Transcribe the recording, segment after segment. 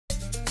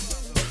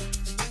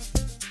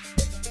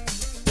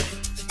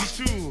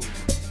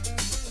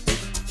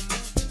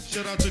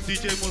Shout out to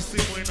DJ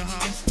Mosimo in the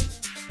house.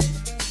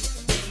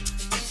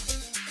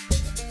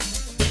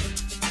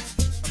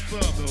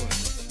 What's up, boy?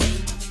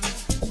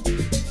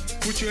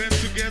 Put your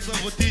hands together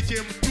for DJ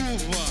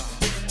Mdoovar,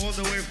 all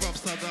the way from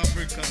South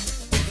Africa.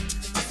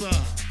 What's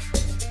up?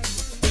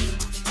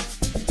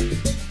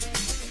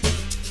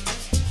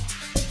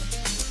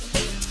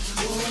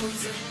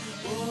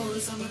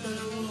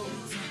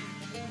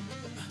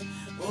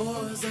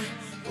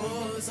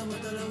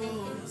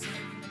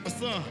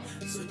 What's up?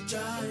 So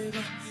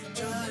jive,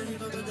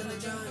 badala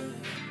jive.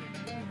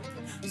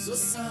 So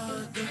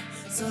saka,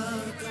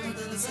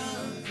 badala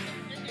saka.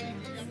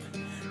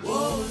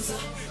 Woza,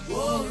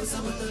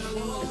 badala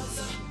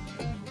woza.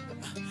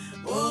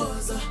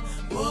 Woza,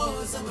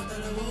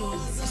 badala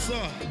woza. What's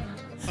up?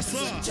 What's up?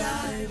 So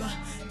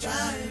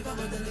jive,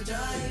 badala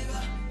jive.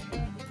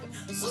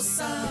 So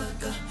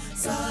saka,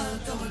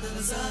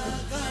 badala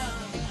saka.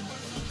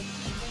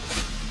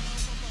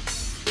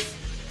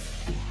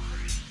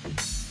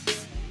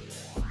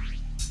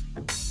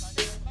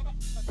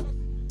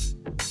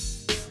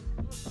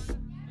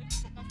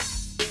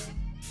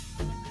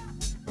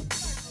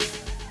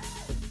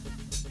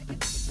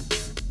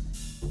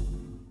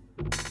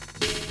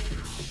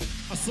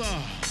 Asa,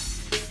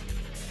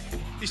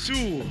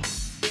 Issue.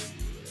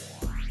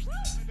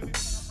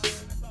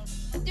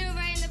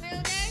 Mdoovar in the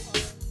building.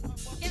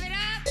 Give it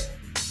up.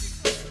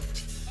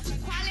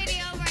 Quality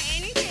over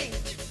anything.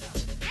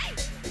 Hey.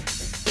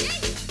 Hey.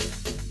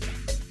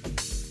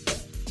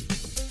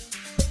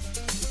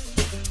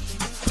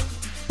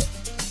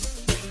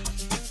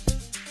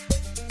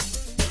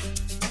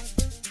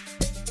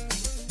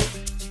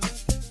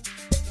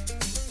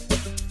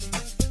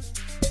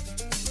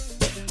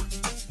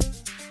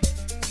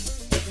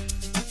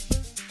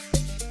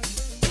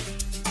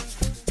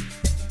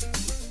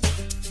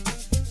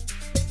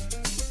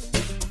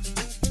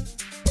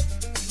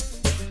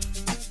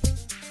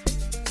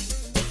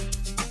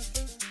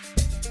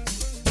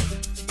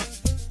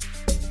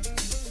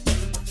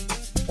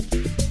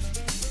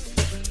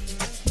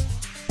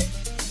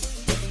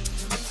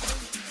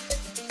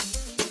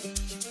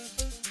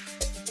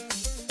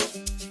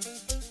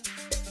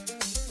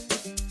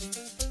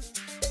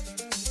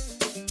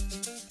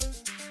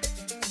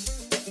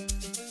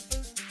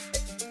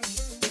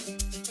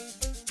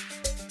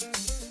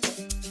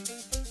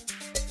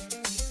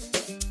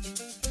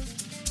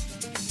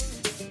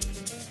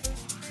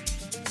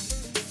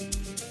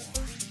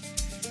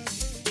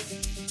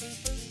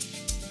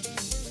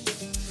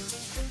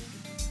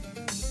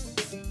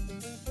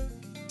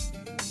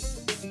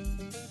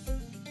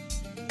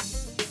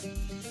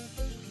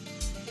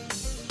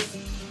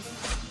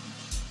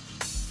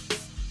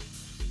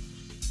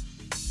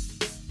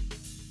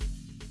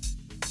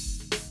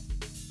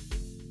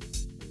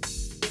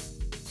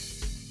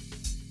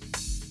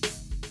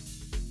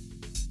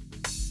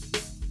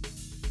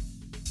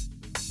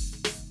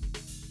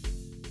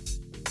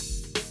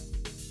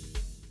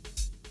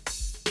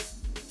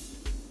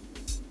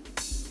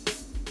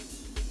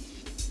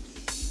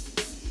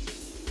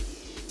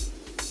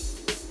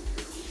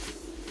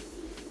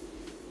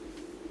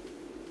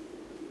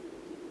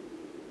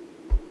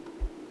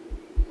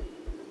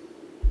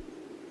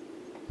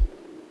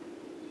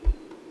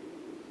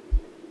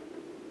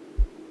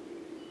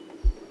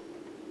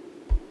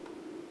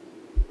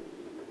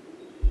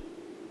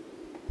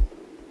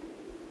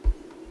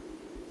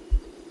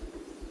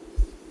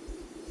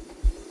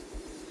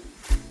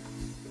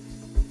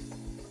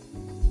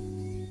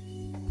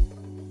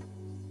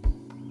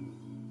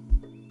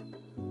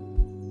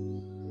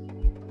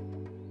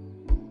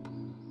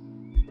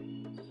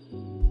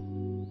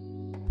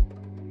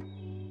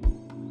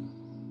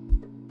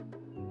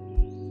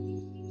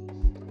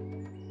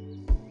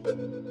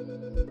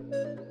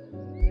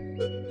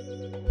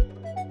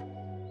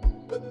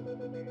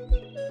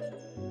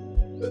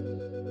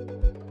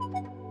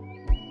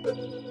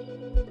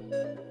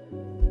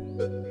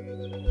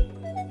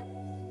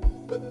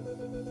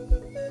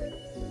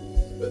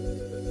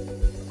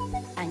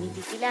 I need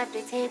to fill up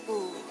the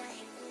table,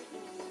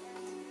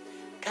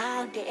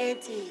 count the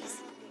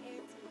empties.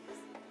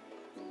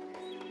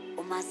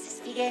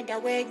 Umasifike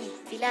endaweni,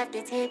 fill up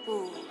the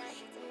table,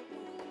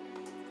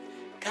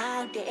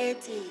 count the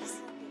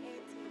empties.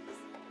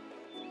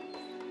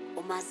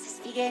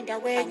 Umasifike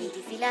endaweni, I need to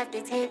fill up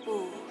the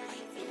table,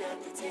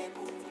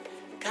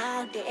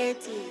 count the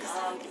empties.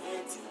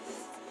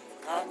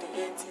 Count the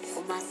empties.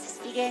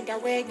 Umasifike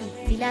endaweni,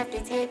 fill up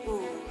the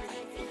table.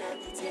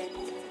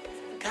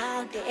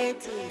 Count the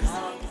empties.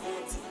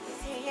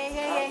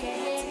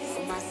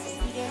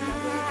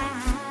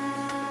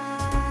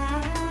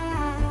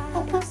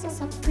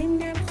 Opposite of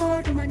premium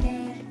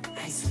hormone.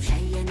 I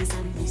sushaya na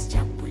zambis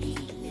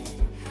jambulile.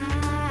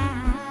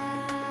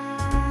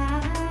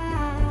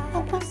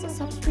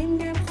 Opposite of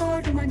premium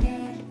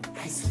hormone.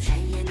 I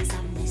sushaya na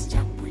zambis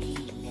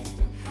jambulile.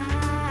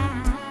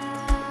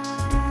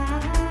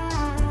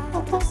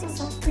 Opposite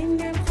of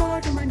premium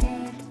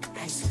hormone.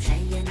 I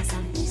sushaya na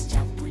zambis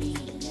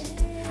jambulile.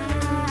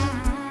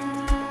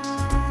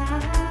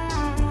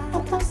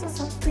 Opposite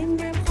of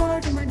premium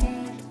hormone.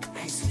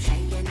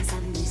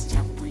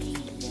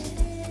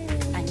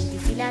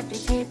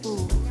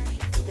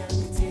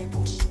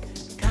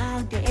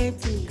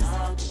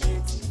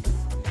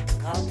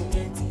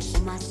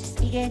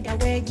 sifike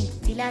endaweni,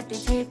 fill up the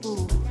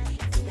table.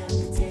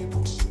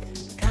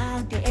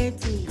 Count the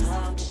 80s.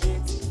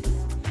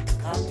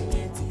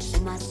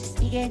 Uma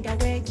sifike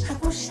endaweni,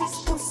 Akusha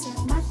sipuse,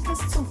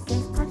 makasithuke,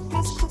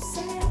 kodwa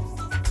sikhuse.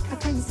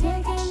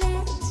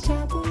 Akanisekele,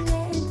 sijabule,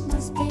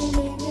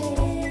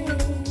 masiphelele.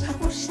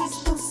 Akusha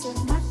sipuse,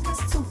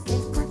 makasithuke,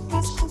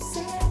 kodwa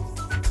sikhuse.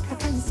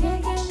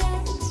 Akanisekele,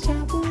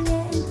 sijabule,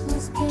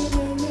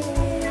 masiphelele.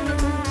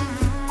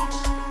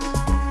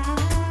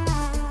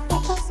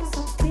 Uphosa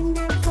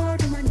sokuphinda for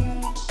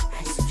money.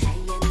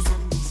 ayisushayela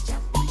sami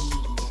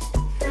sijabulile.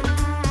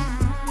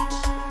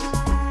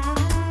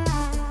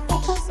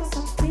 Uphosa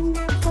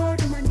sokuphinda for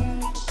money.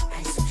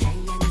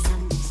 Ayisushayela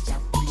sami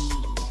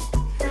sijabulile.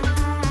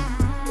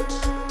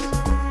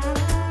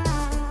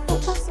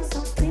 Uphosa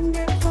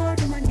sokuphinda for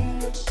money.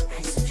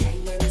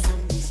 Ayisushayela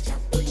sami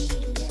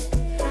sijabulile.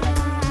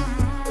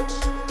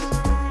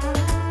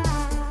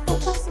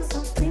 Uphosa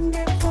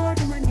sokuphinda for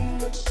money.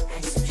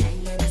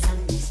 Ayisushayela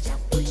sami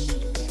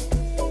sijabulile.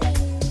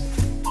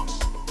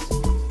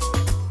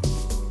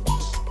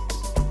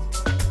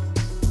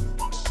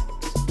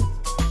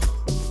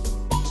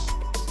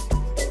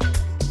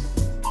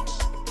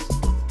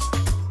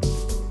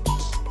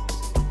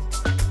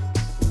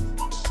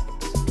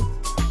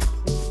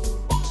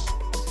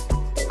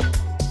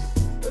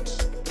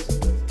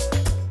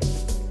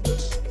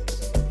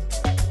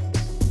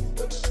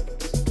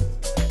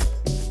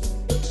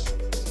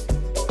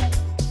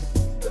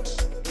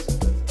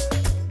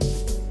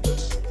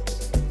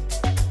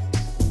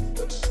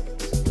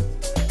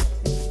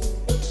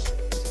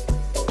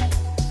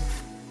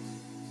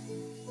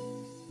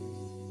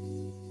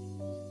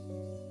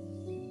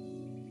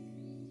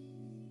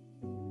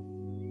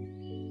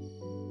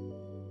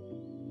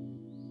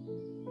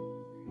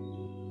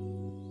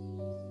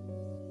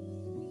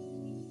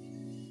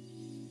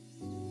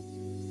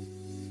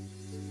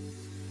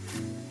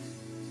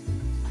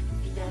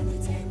 Fill up the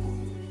table.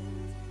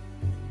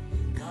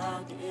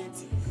 Count the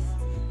 80s.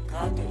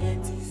 Count the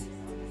 80s.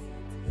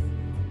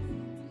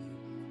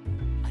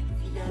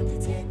 Fill up the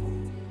table.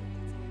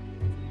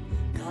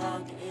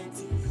 Count the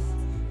 80s.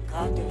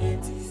 Count the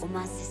 80s.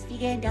 Uma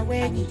sifike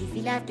endaweni,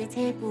 fill up the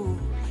table.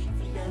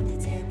 Fill up the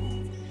table.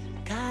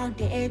 Count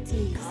the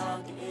 80s.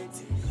 Count the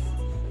 80s.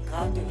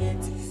 Count the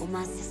 80s.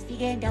 Uma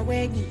sifike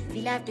endaweni,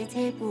 fill up the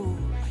table.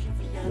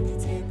 Fill up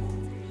the table.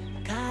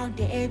 Count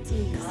the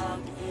 80s.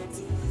 Count the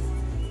 80s.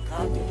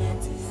 Count the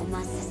 80s.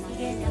 Uma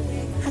sifike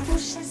endaweni.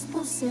 Akusha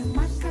sipuse,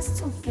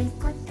 makasithuke,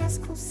 kodwa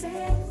sikhuse.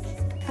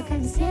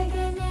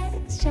 Akanisekele,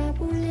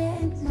 sijabule,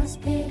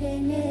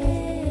 masiphelele.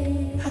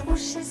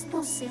 Akusha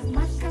sipuse,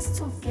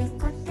 makasithuke,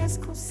 kodwa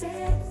sikhuse.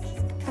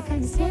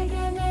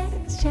 Akanisekele,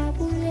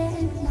 sijabule,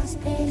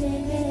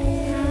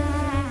 masiphelele.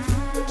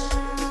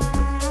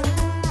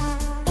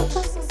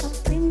 Uphosa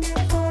sokuphinda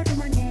for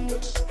money.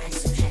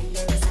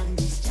 Ayisushayela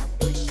sami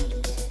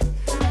sijabulile.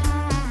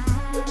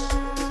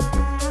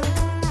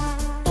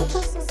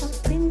 Uphosa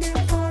sokuphinda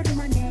for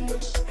money.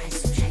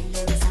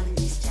 Ayisushayela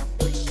sami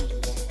sijabulile.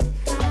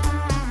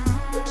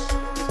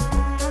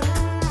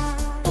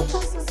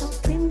 Uphosa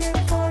sokuphinda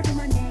for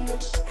money.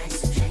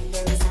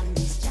 Ayisushayela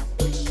sami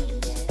sijabulile.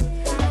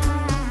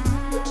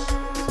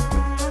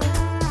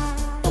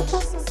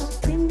 Uphosa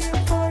sokuphinda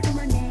for money.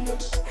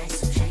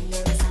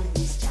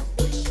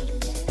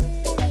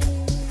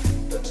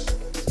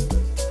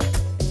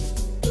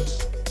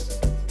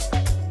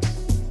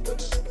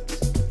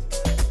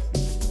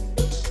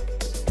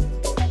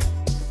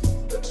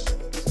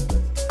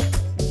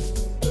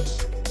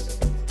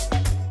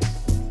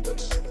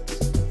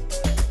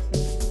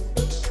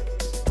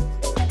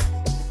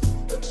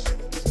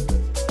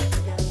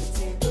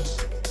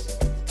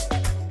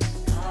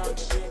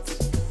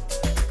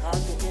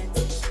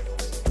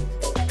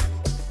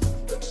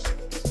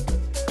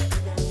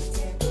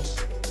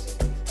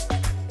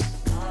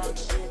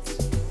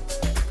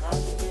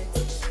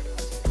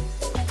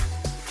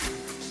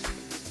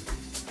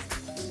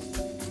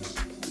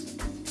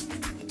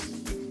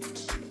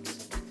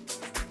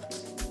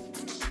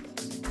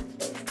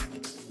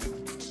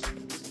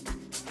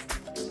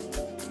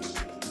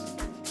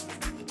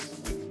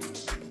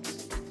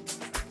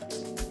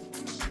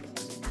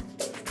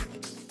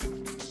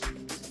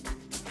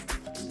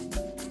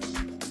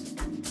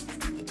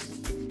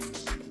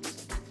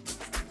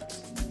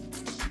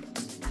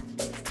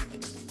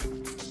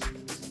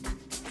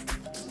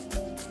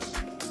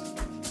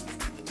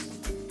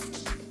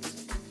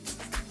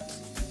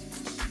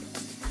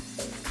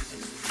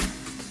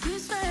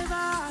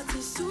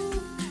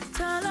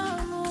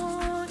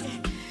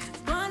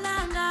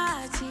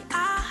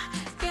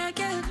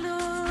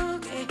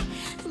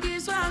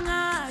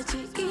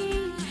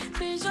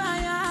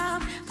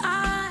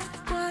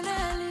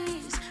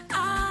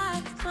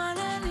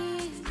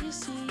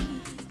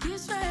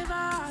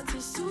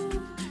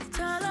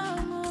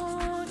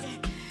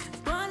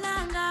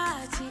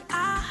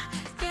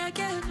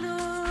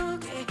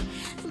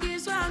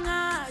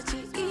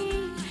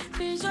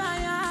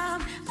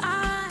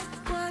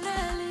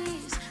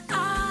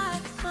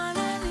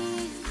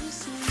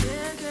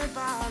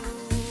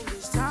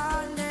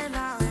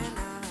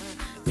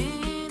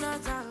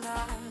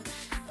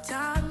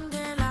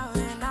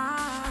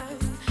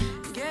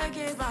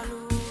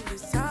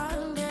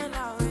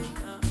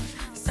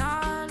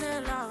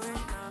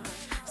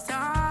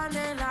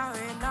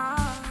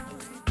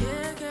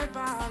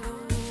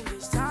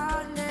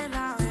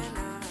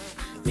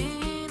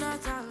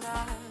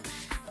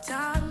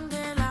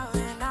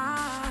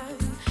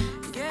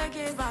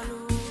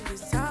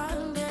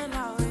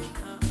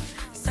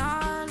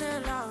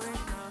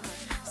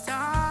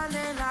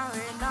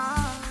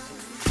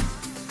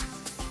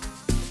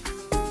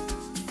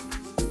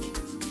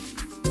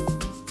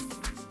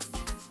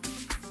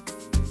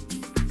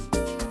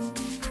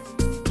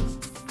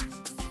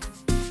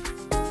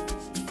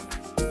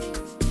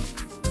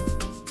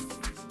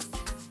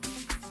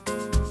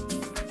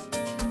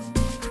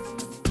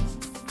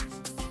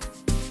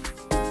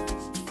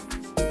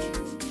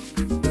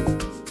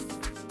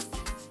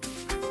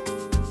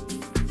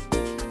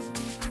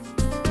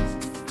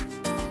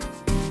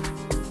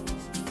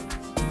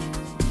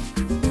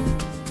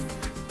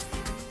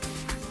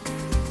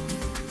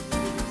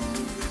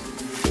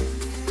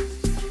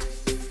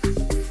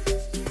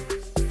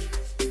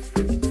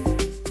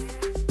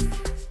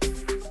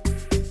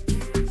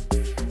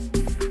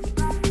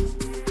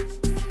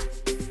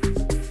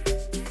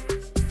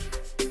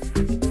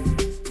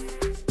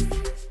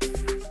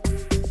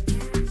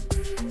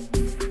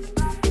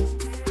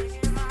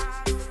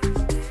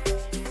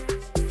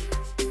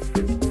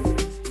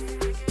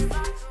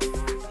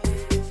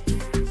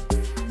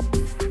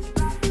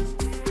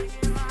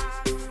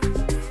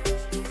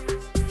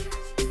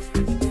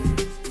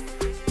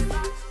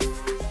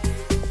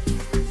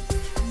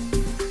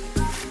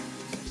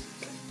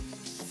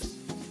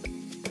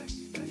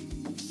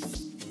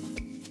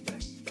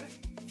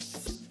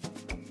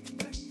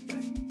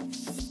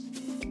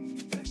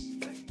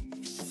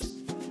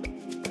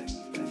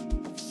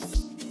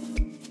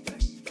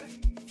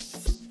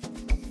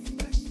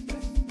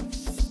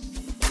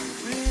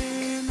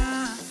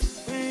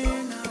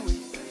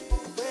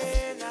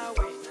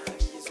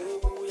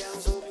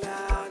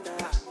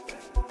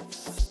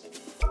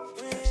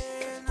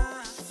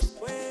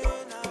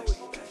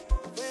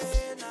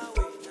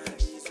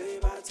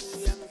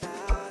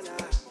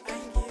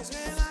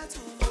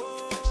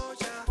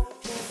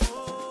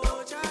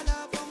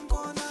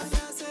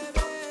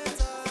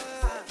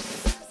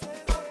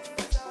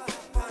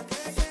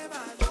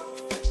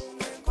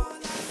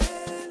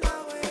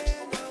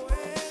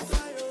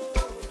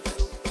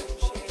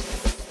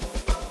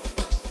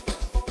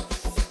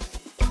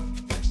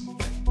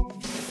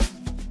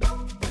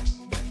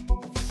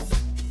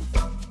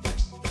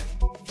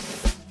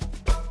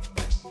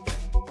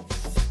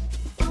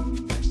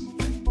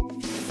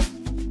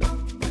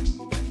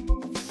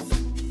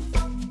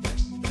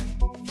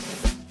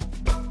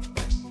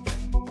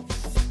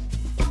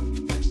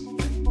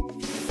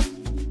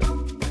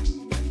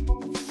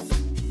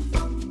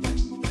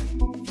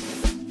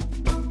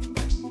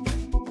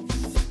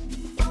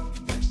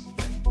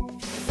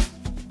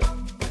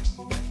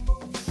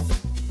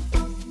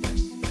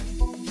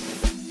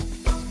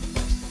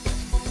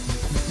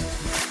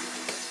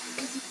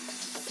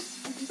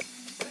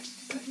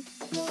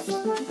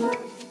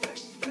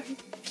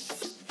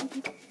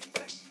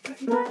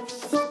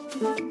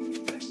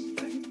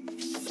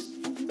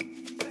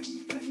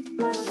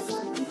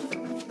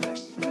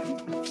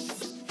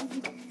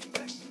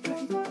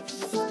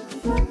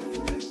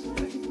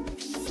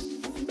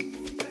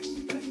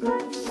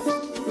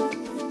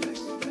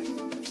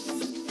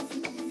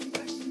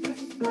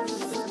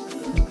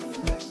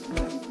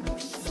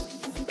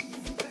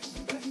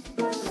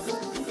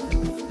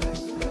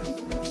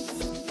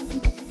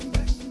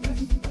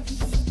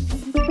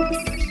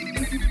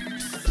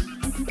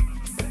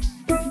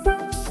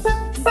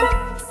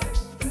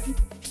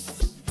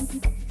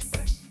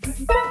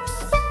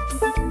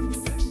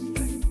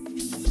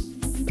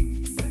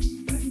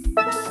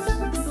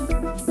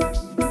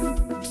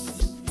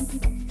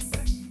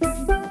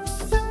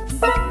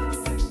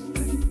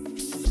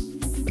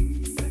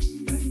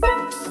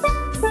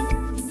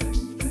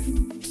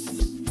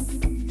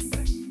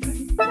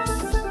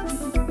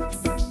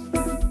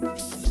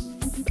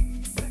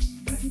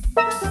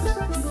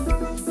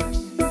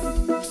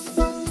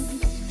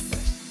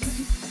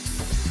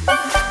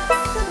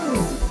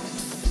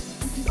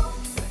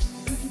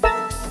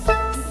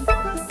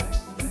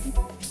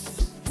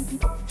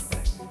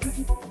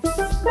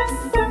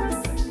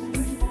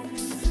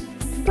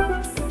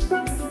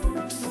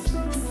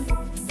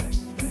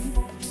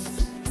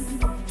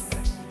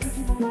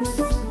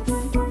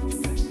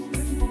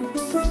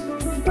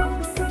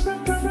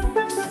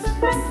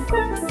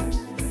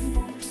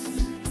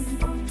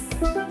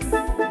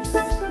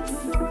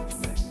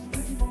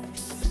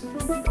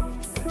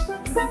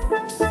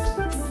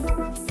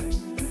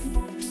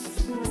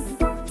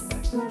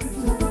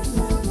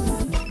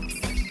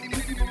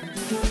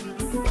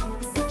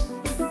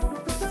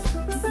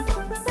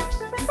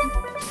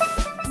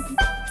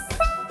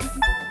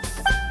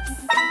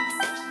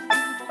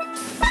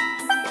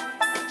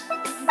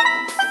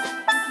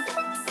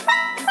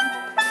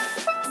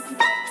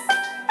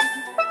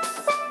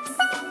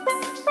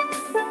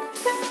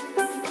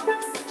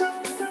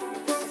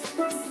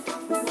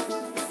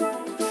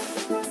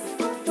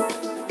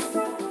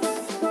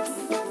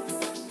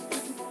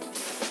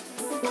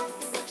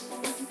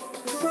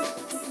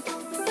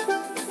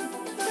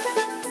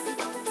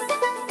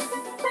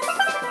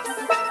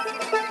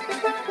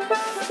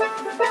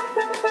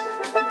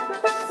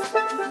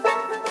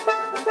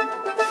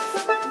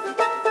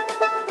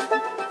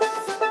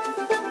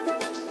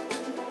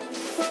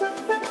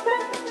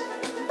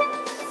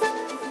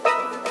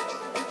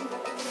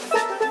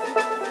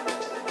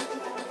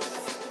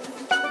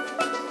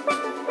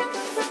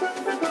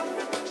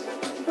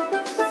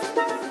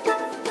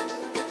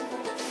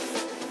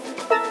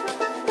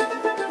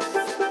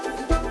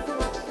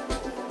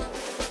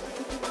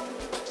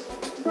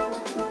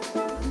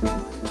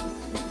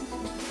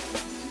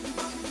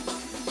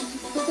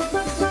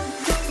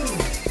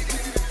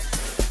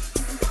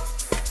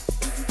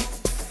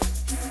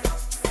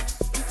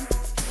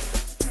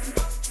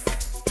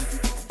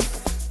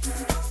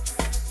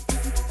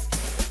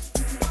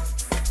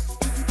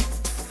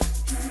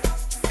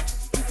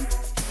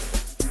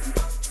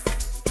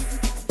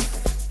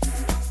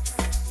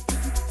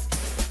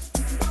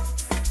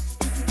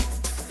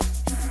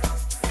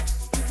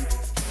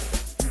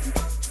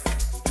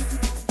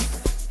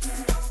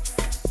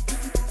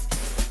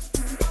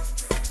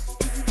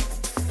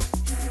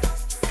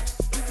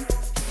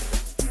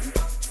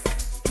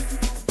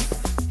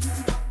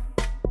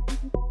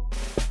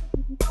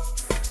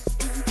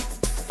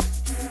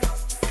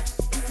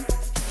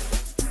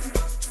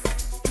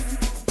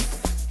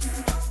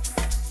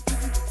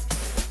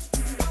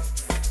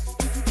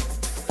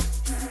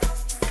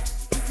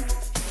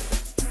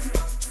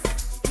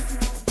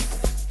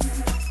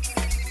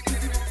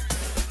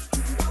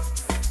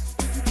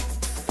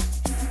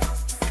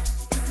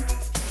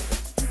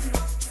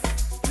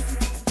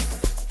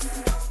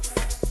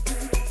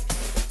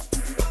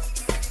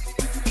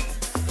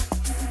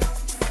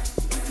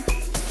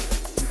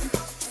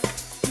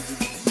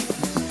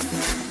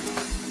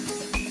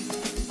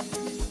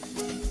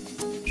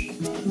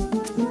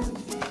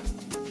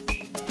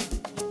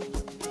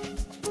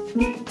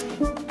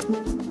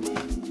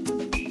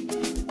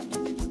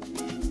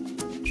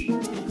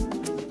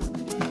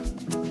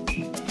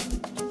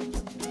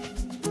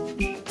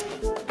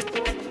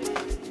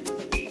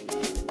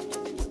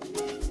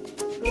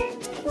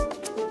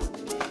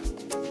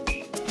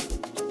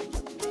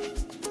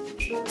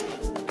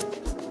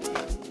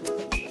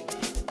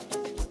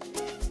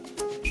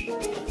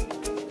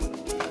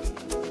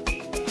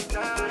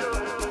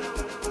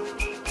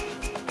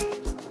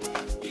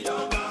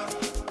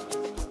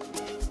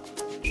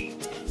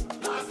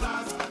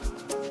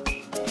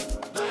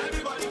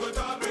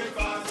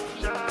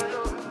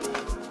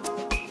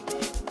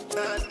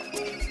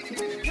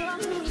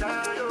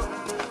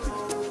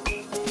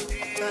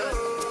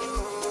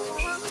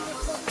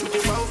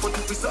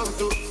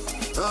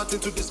 nothing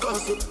to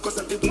discuss, cause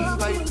I did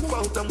by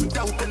fault and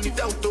without any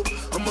doubt,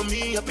 I'm a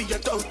me happy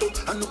adult,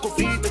 I no go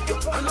feed the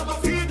girl, I no go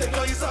feed the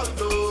girl, it's out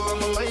though,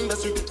 I'm a mind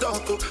that's with the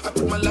talk, I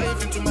put my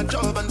life into my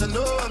job and I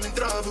know I'm in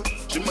trouble,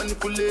 she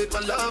manipulate my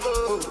love,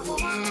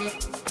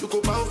 you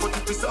go bow for the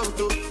result,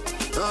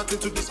 nothing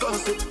to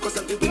discuss, cause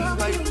I did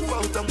by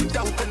fault and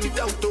without any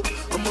doubt,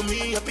 I'm a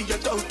me happy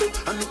adult,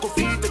 I no go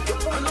feed the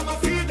girl, I no go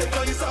feed the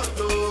girl, it's out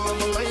though,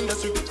 I'm a mind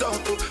that's with the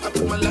talk, I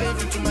put my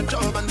life into my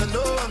job and I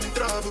know I'm in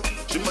trouble,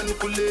 she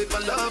manipulate my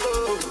love,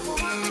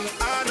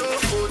 I know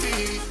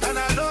holy, and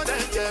I know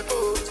that you're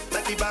both,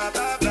 like the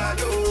Baba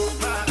Blayo,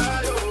 my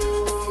ayo,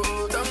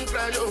 don't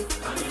cry, yo,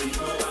 and if you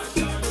go and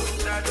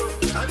shadow,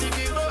 and if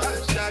you go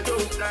and shadow,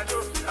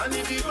 and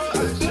if you go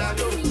and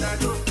shadow,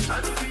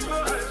 and if you go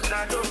and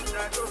shadow,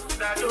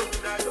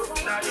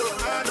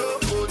 I know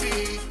holy,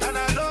 and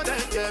I know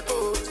that you're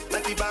both,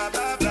 like the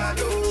Baba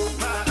Blayo,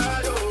 my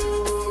ayo,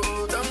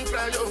 don't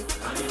cry, yo,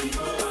 and if you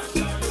go and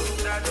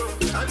shadow,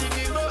 and if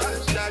you go and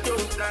shadow,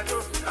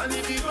 and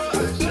if you go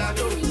and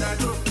shadow,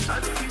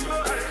 and if you go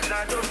and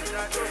shadow,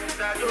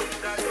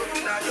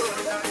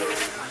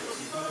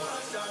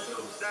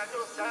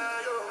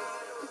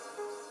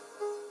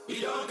 we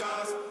don't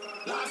cast,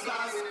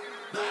 last,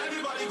 now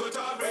everybody go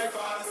to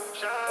breakfast,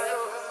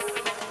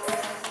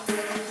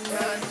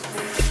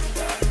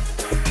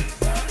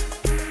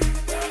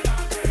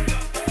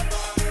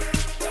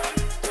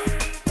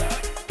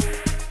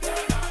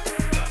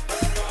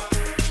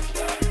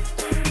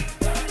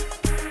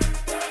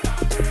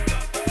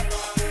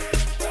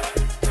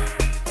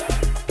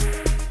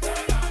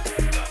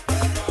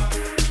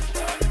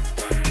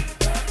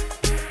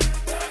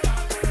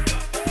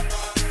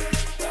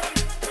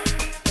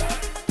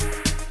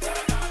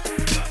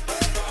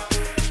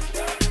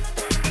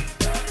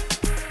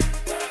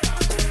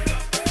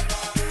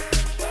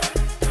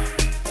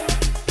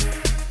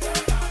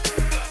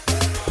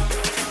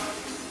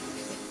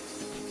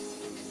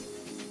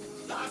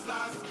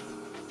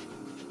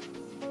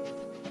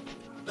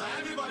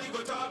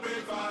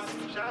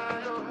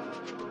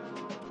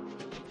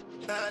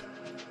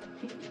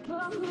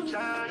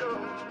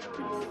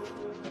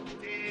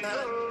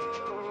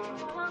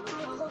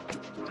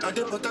 I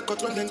dey put a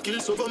cut when then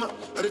kills over ma.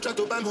 I dey try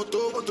to buy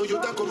moto, but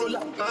Toyota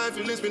Corolla. My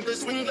feelings been they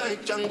swing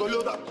like Django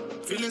Lover.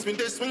 Feelings been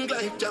they swing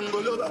like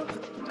Django Lover.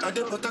 I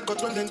dey put a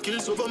cut when then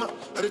kills over ma.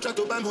 I dey try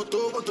to buy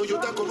moto, but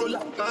Toyota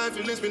Corolla. My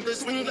feelings been they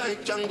swing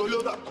like Django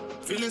Lover.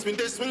 Feelings been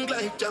they swing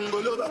like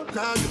Django Lover.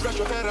 Now you crash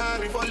your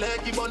Ferrari for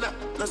like Ibona.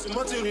 Now some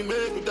more thing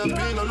remain with that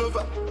pain all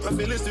over. My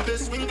feelings today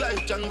swing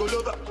like Django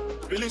Lover.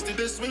 Feelings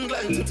today swing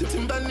like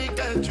Timbani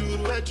can't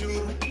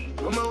you.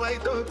 I'm a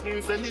white dog in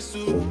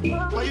Fenisu.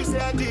 Why you say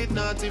I did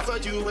nothing for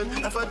you?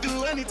 And if I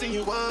do anything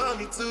you want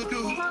me to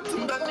do,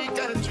 somebody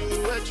got you.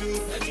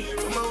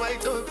 I'm a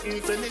white dog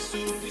in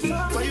Fenisu.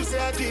 Why you say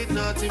I did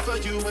nothing for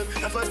you? And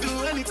if I do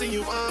anything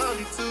you want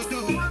me to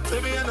do,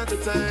 maybe another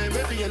time,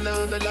 maybe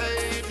another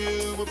life,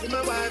 you will be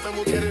my wife and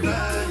we'll get it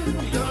right.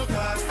 We don't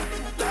pass,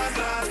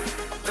 last.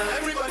 Now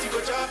everybody go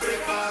to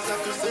breakfast.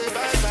 Have to say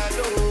bye-bye,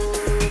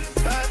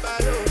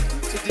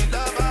 to the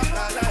love of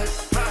my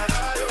life.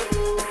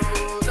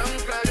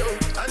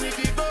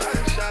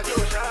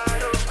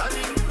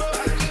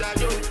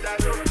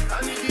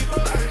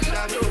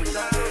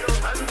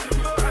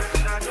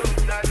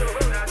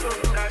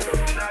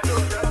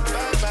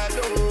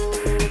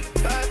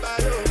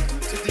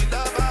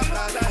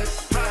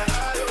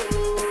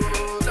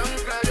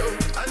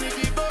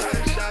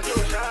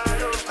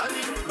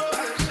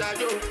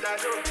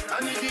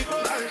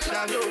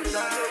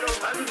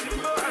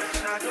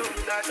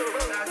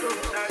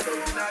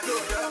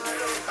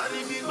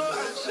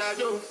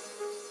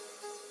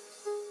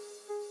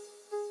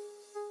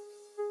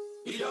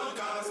 We don't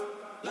cast,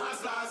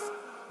 last.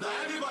 Now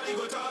everybody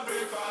go to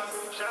breakfast.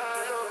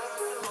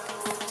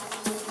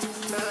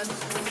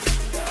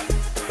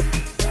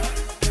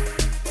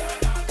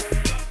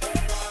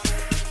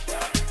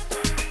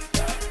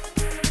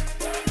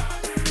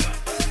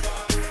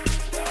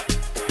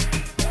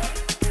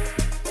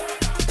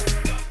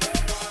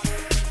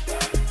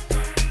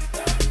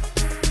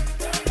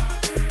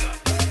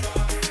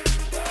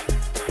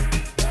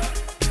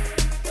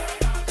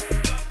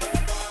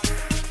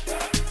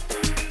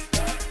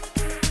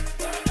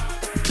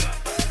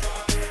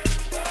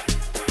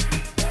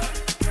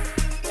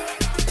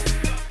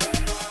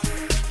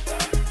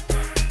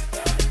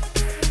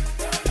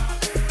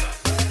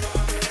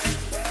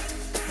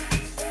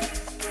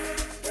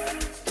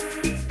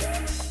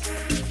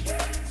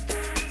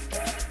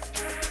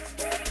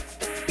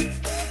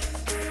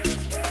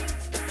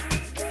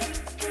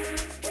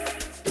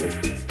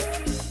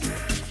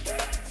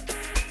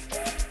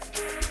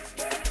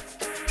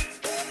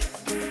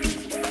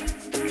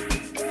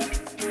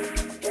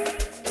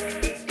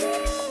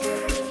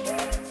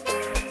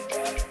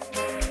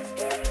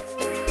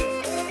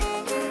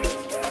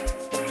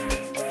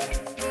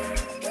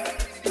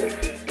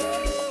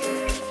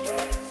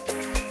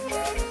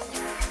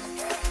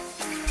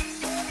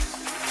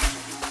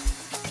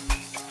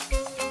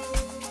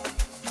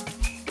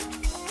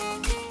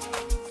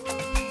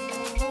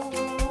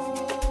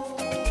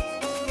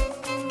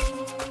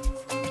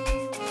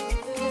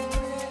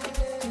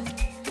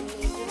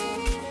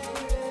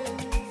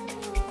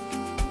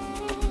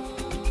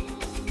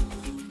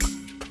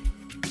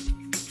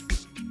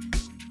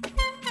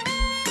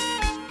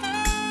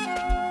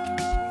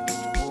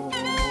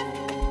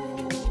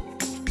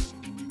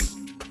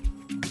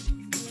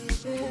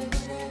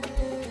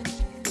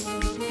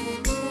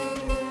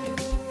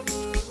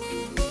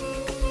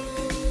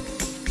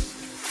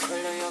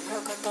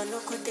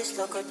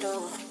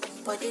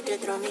 Body they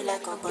draw me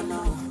like a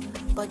cono.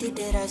 Body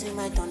they rise in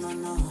my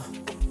tono.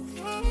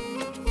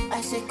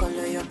 I say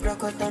color your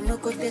brocodo, no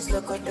good this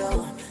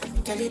locodo.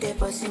 Kelly they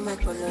bossy my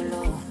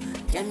cololo.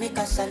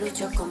 Jamaica salute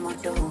your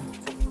comodo.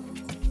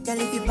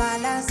 Kelly if you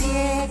balance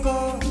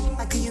Diego,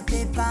 I give you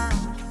paper.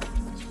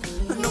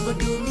 No go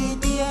do me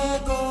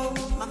Diego,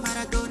 my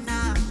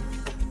Maradona.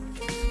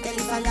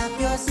 Kelly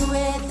falapio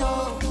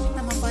sueto,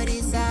 nama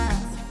farisa.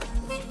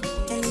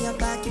 Kelly your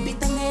back you beat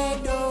the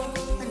nedo,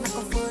 and I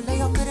can follow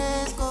your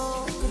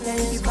cresco.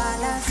 Kelly if you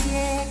balance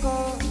Diego,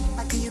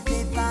 I give you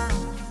paper.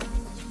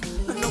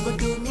 No go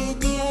do me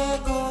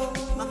Diego,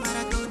 my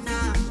Maradona.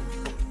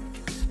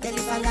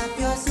 Kelly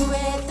falapio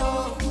sueto,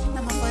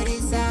 nama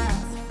farisa.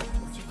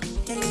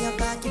 Kelly your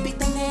back you beat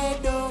the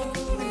nedo,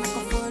 and I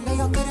can follow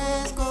your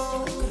cresco.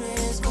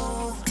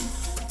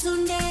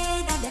 Tunde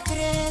da de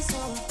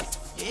creso,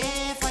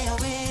 yeah, for your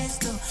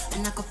waist,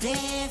 and I could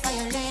play for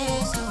your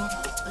lace,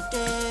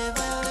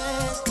 whatever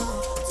waist.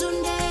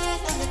 Tunde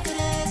da de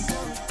creso,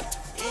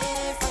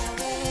 yeah, for your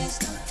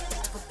waist,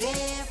 I could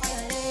play for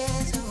your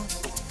lace,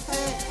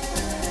 hey.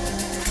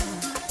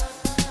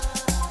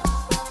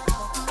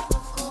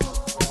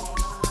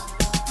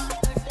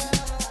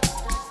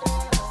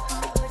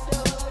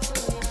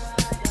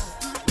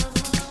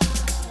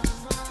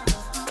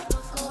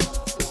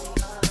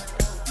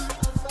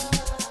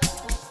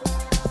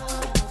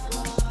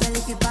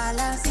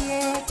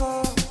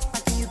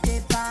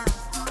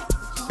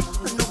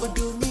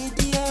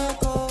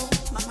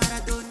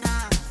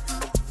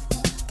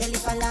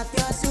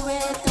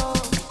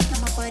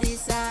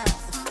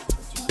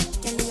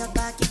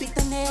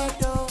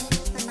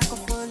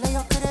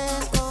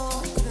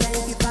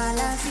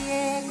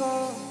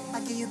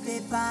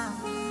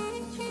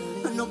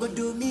 No go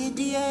do me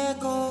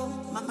Diego,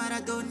 my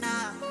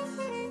Maradona.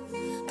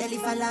 Kelly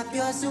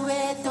falapio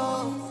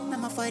sueto,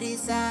 nama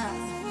farisa.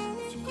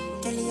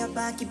 Kelly your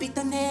back, keep it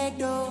on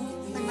nedo,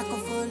 and I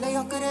can follow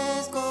your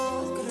cresco.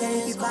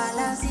 Kelly you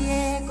balance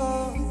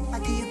Diego, I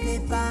give you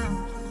paper.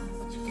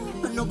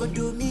 No go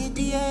do me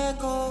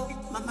Diego,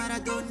 my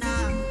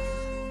Maradona.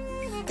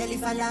 Kelly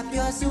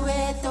falapio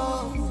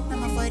sueto,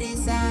 nama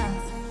farisa.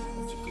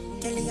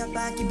 Kelly your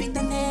back, keep it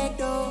on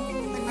nedo,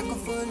 and I can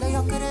follow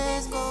your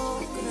cresco.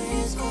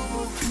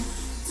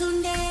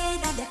 Tunde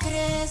da de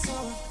creso,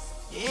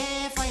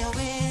 yeah, for your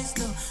waist,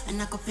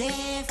 and I could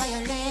play for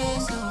your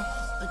lace,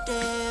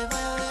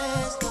 whatever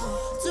waist.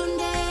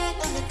 Tunde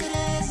da de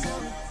creso,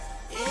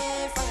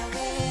 yeah, for your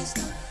waist,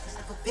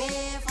 I could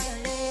play for your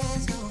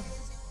lace,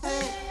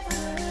 hey.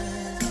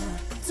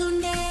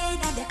 Tunde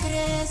da de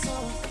creso,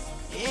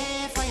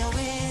 yeah, for your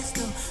waist,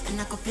 and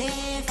I could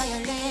play for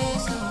your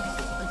lace,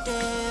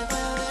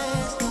 whatever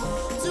waist.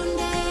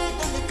 Tunde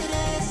da de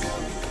creso,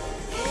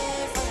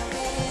 yeah, for your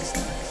waist,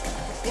 I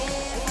could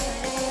play for your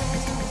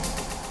lace,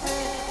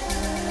 hey.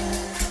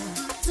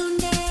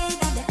 Tunde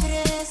da de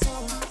creso,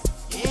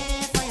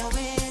 yeah, for your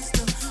waist,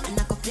 and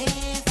I could play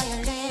for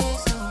your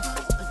lace,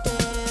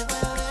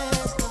 whatever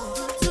waist.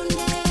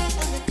 Tunde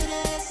da de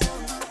creso,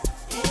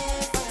 yeah,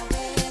 for your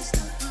waist,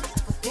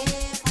 I could play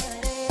for your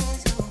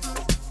lace,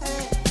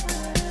 hey.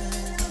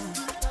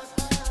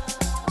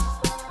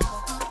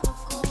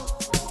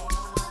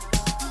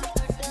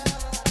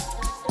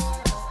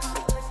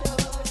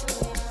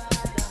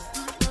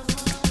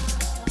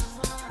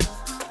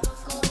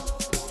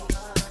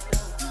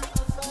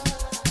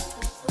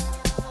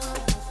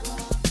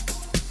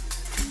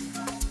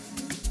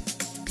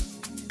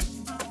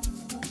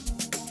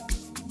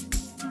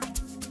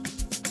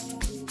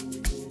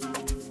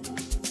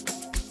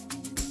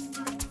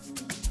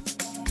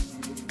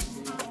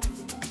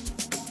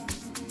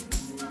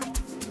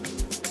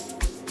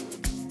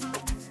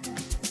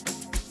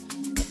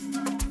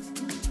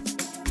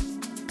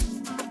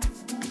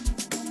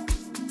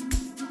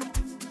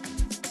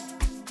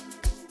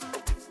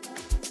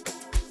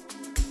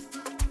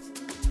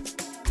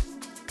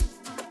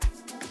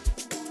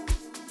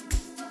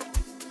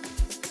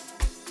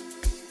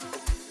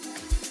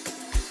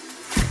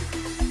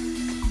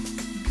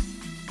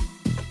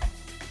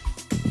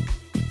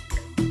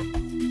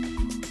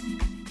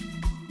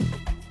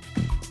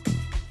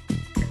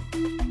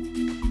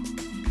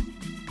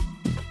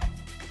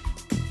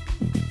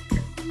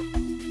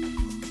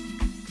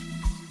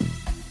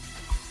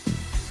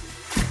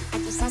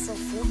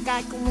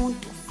 Sasofuka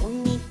kumuntu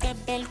unike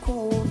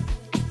belkhulu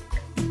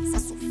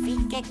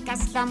Sasufike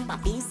kaslamba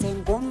bize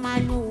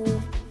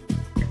ngomalu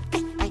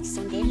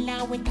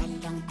Ayisondela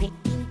wedala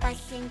ngiphethe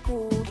impahla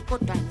enkulu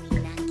Kodwa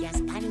mina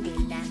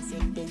ngiyaziphandela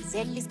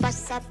ngisebenzela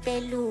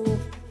isibasapelu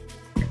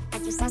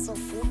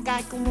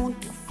Sasofuka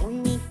kumuntu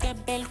unike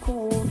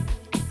belkhulu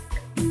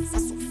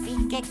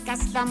Sasufike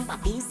kaslamba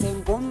bize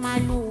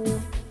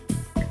ngomalu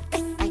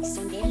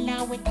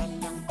Ayisondela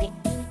wedala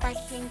ngiphethe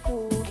impahla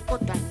enkulu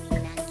Kodwa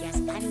mina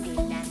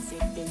ngiyaziphandela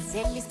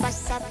ngisebenzela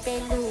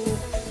isibasapelu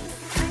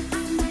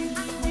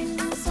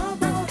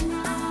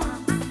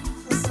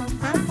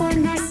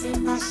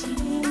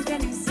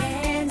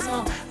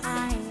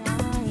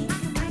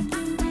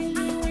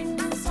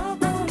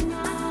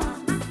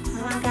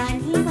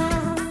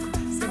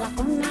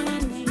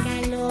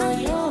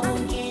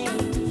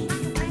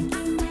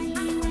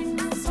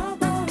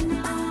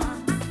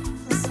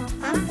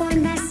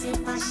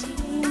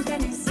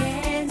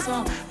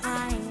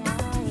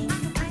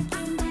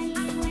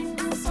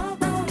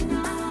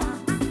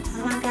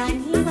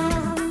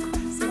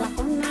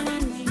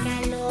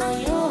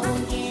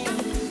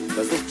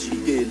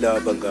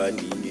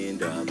Bangani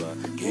ngendaba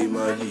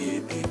ngemali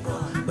yephepha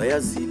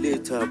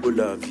bayaziletha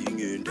bolavi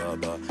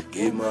ngendaba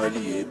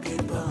ngemali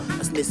yephepha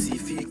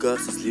asinesifika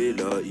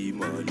sisilela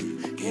imali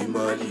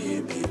ngemali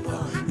yephepha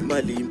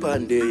imali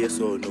impande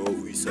yesono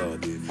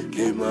uyisabe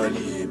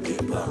ngemali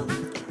yephepha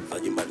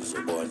faka imali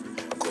uzobona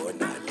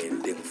khona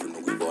lento engifuna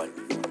ukuyibona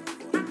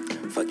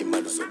faka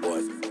imali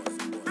uzobona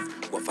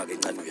wafaka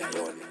encane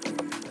uyayona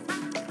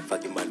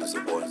faka imali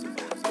uzobona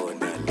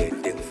khona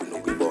lento engifuna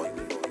ukuyibona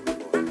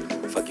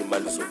faka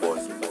imali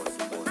uzobona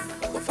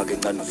wafaka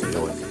encane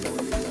uzoyona.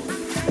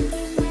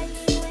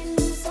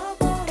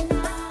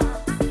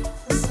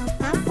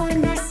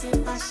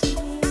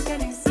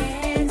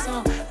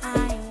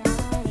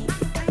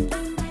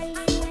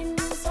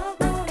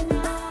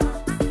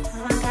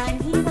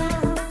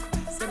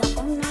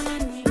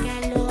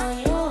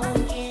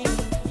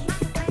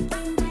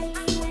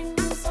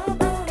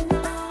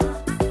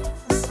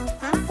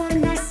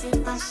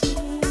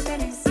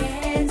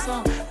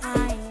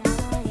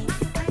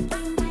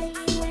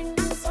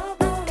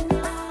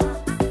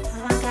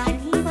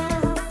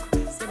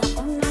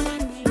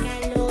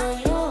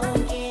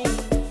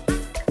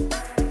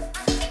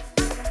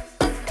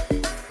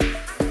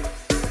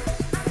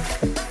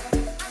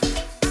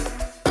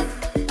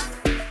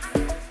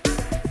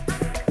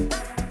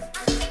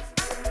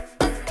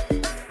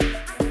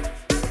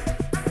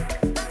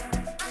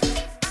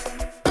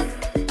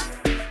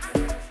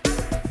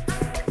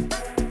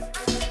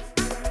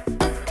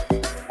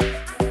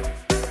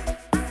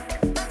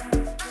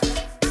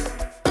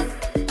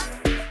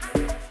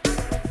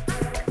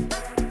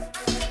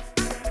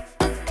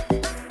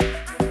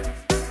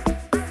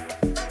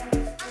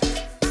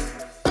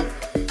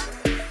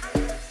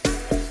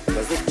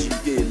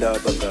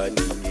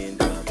 Bangani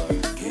ngendaba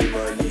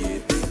ngemali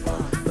yephepha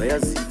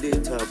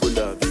bayaziletha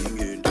bolavi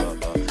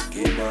ngendaba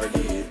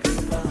ngemali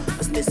yephepha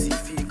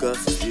asinesifika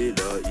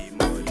sisilela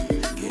imali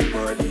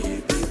ngemali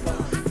yephepha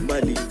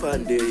imali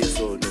impande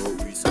yesono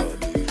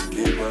uyisabe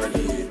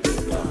ngemali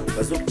yephepha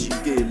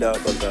bazokujikela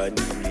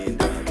bangani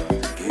ngendaba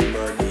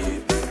ngemali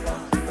yephepha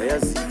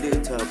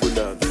bayaziletha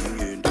bolavi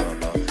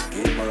ngendaba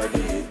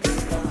ngemali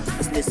yephepha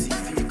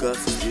asinesifika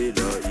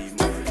sisilela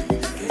imali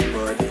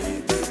ngemali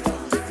yephepha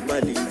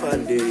imali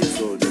impande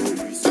yesono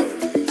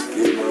uyisabe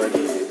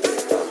ngemali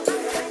yephepha.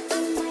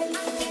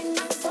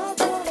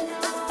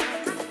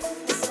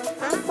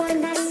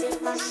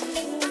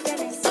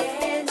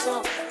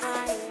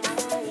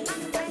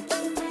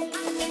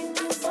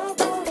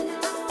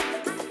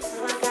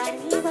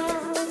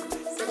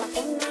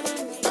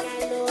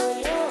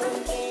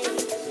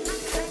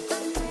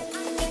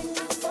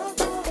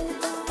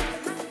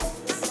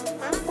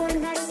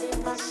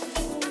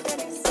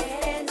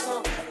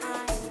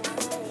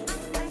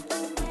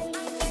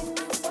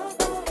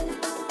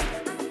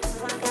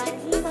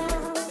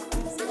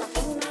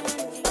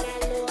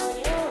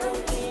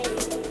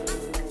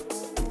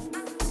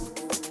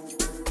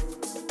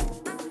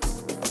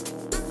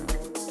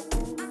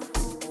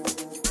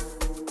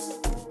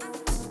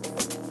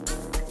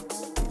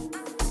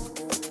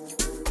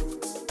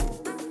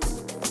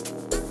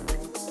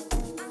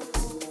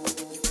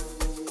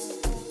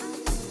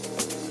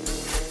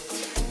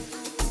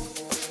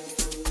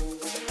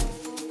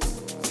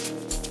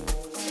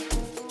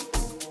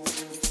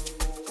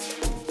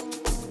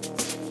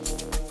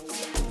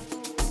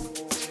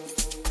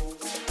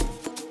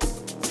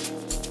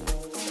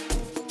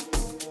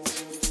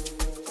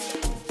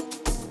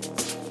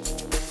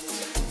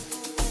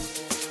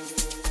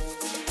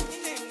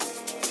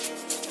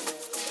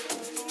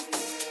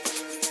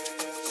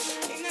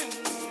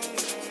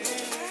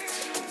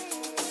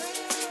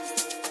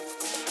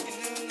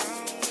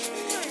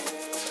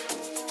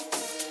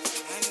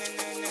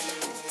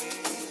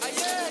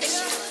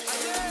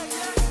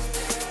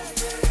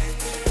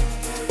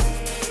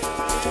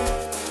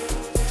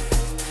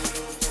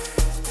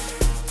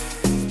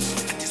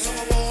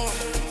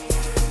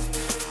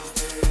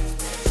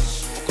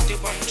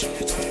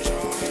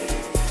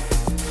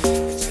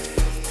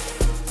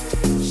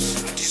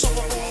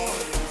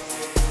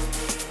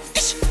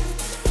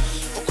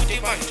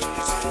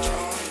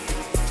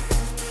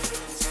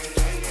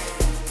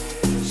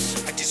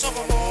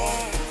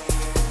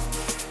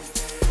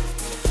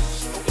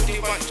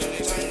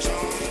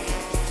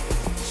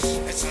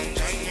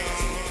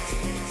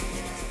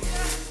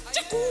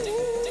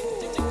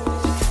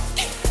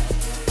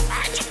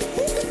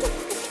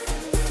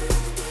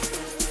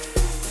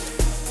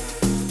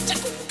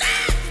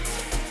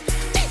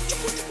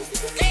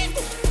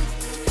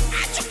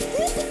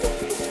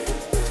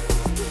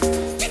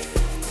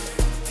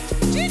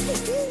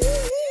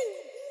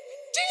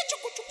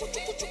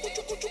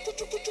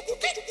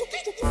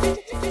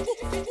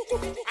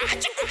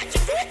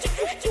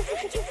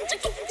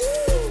 Check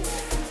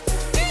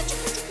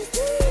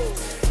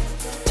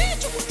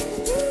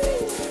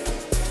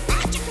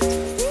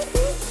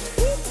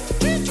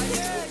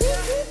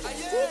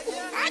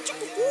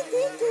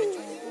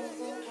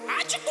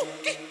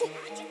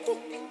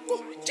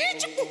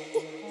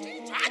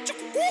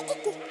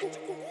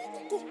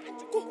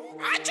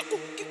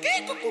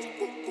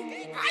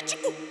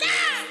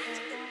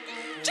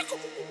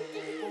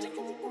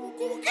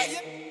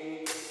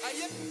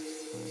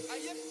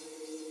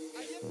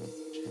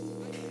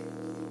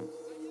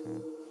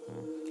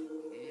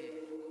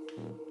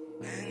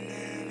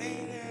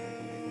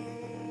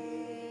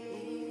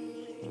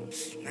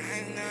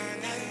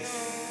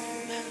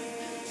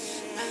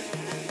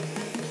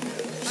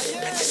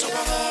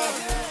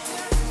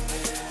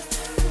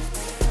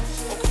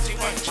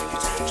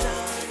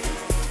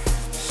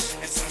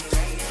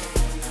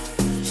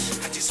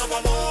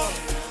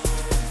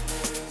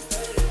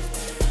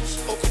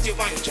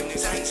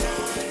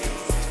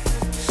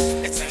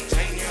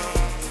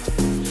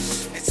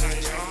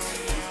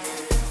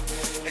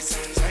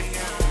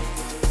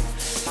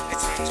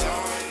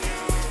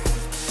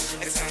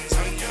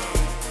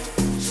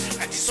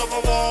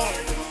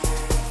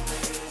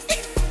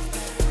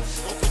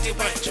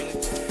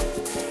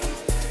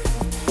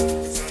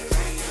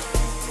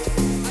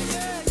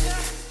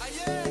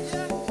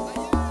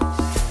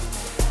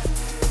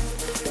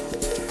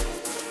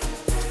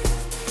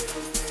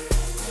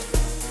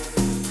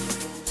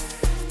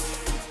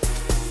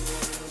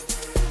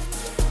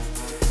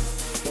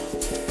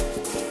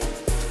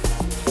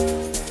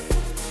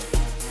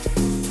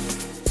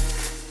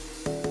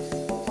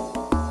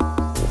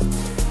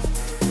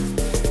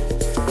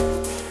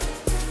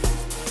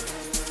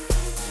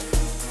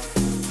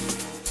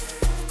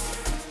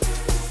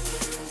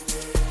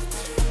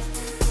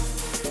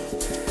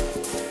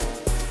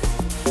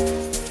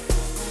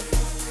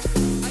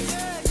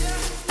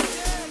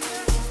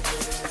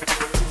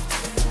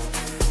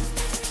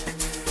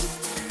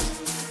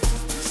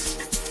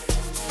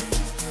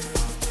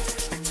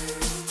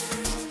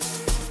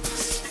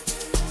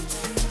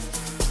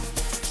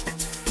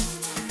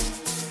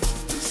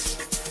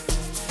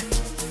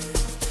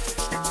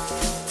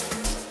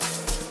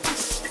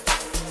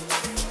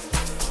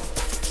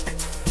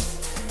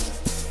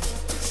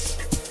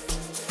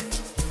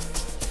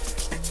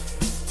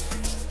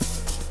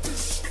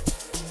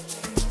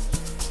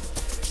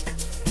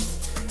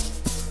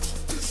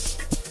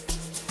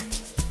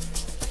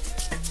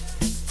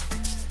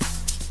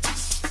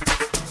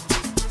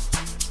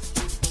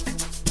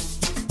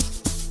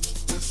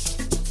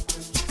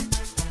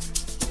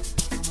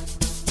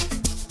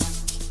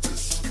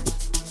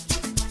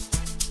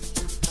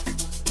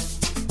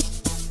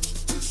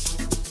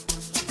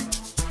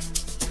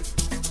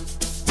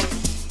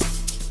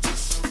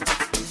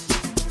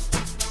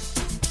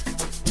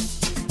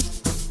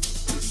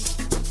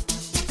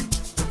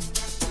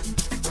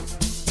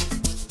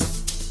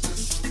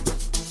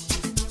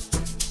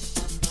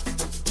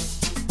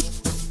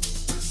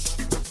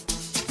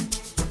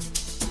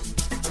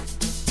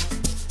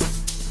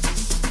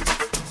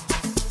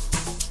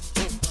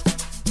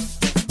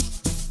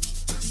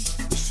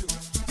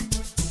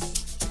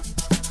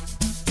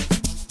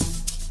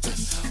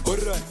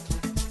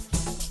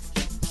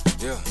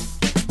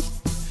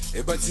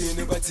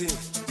Ebatin,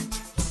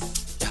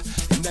 yeah,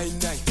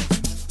 99,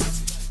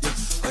 yeah,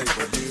 I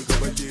balega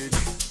balele,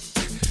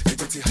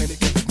 egeti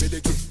Heineken with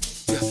melege,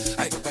 yeah,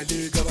 I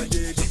balega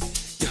balele,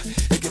 yeah,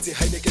 egeti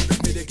Heineken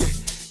with melege,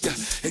 yeah,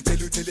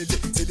 etelu telele,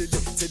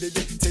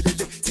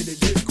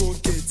 go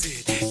get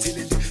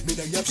it,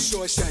 mina yap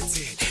sure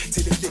shati,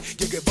 telele,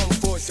 gege bang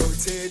for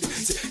hotel,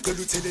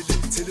 golu telele,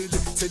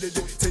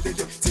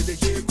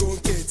 go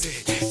get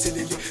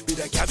it,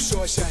 mina yap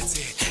sure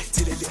shati,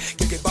 telele,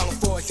 gege bang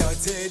for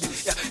hotel.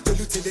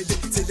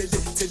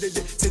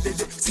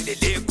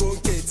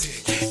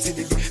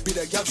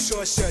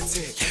 Short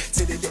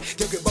tell it,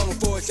 give a bang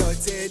for short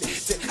tell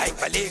I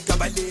balega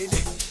balele,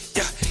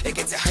 yeah, it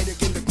gets a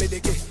Heineken with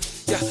melege,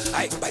 yeah,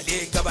 I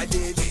balega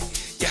balele,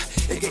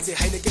 yeah, it gets a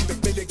Heineken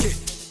with melege,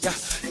 yeah,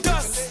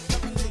 das.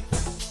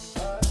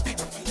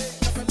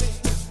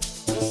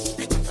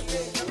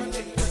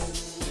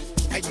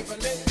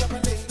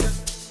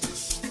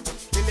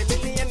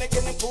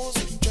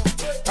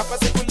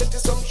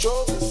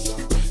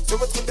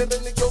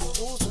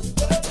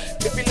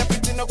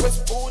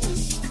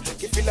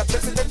 La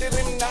presidente de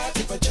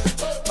Rimnati Bacha,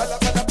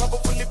 Malabala Papa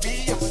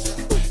Fulipia,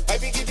 I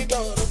begin the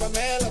door of a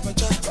mela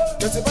Bacha,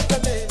 does a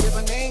battle,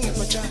 Lebanon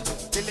Bacha,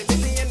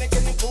 Lily and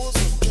again in Pools,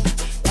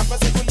 Papa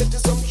Seculate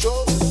some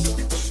show,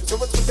 so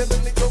what's with the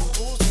little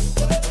Pools,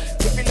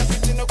 if you love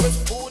it in a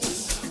West Pool,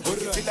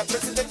 La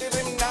presidente de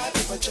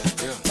Rimnati Bacha,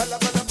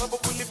 Malabala Papa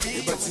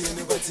Fulipia,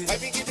 I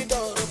begin the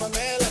door of a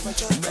mela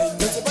Bacha,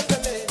 does a battle,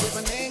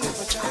 Lebanon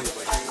Bacha.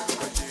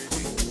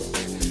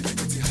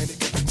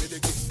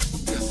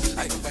 I